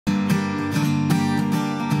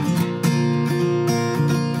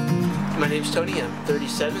name's Tony. I'm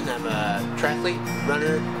 37. I'm a triathlete,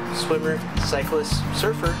 runner, swimmer, cyclist,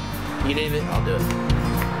 surfer. You name it, I'll do it.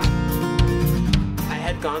 I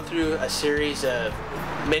had gone through a series of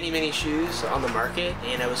many shoes on the market,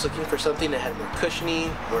 and I was looking for something that had more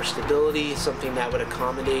cushioning, more stability, something that would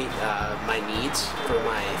accommodate my needs for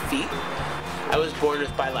my feet. I was born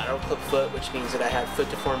with bilateral club foot, which means that I have foot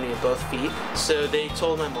deformity in both feet. So they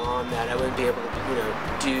told my mom that I wouldn't be able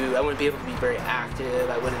to, I wouldn't be able to be very active.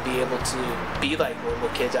 I wouldn't be able to be like normal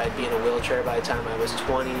kids. I'd be in a wheelchair by the time I was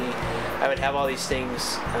 20. I would have all these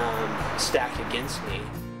things stacked against me.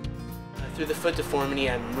 Through the foot deformity,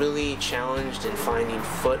 I'm really challenged in finding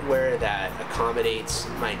footwear that accommodates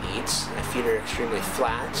my needs. My feet are extremely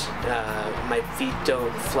flat. My feet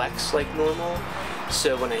don't flex like normal.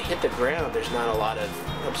 So when I hit the ground, there's not a lot of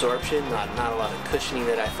absorption, not a lot of cushioning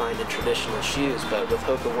that I find in traditional shoes. But with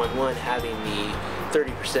Hoka One One, having the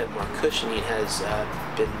 30% more cushioning has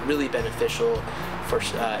been really beneficial for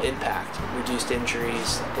impact, reduced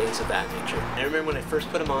injuries, things of that nature. I remember when I first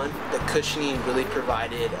put them on, the cushioning really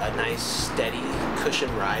provided a nice, steady cushion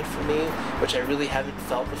ride for me, which I really haven't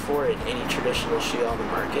felt before in any traditional shoe on the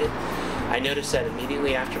market. I noticed that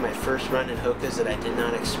immediately after my first run in Hokas that I did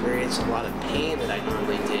not experience a lot of pain that I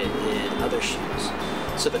normally did in other shoes.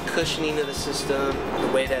 So the cushioning of the system,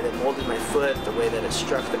 the way that it molded my foot, the way that it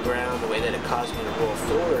struck the ground, the way that it caused me to roll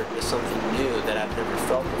forward was something new that I've never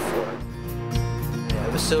felt before. I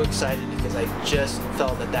was so excited because I just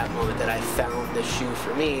felt at that moment that I found this shoe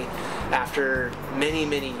for me. After many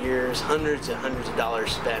years, hundreds of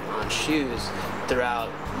dollars spent on shoes throughout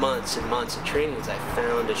months and months of trainings, I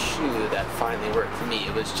found a shoe that finally worked for me.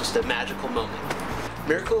 It was just a magical moment.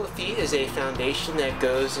 Miracle of Feet is a foundation that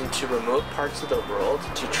goes into remote parts of the world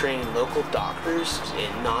to train local doctors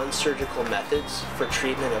in non-surgical methods for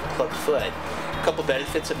treatment of club foot. A couple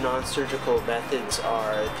benefits of non-surgical methods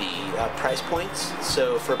are the price points.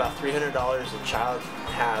 So for about $300, a child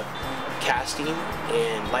can have casting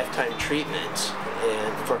and lifetime treatment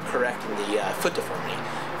and for correcting the foot deformity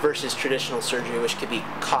versus traditional surgery, which can be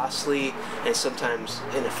costly and sometimes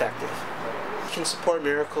ineffective. You can support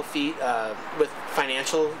Miracle Feet with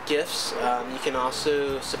financial gifts. You can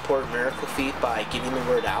also support Miracle Feet by getting the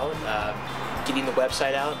word out, getting the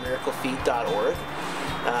website out, miraclefeet.org.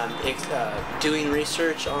 Doing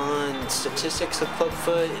research on statistics of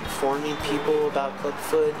clubfoot, informing people about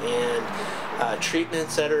clubfoot, and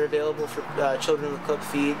treatments that are available for children with club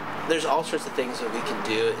feet. There's all sorts of things that we can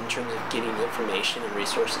do in terms of getting information and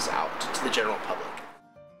resources out to the general public.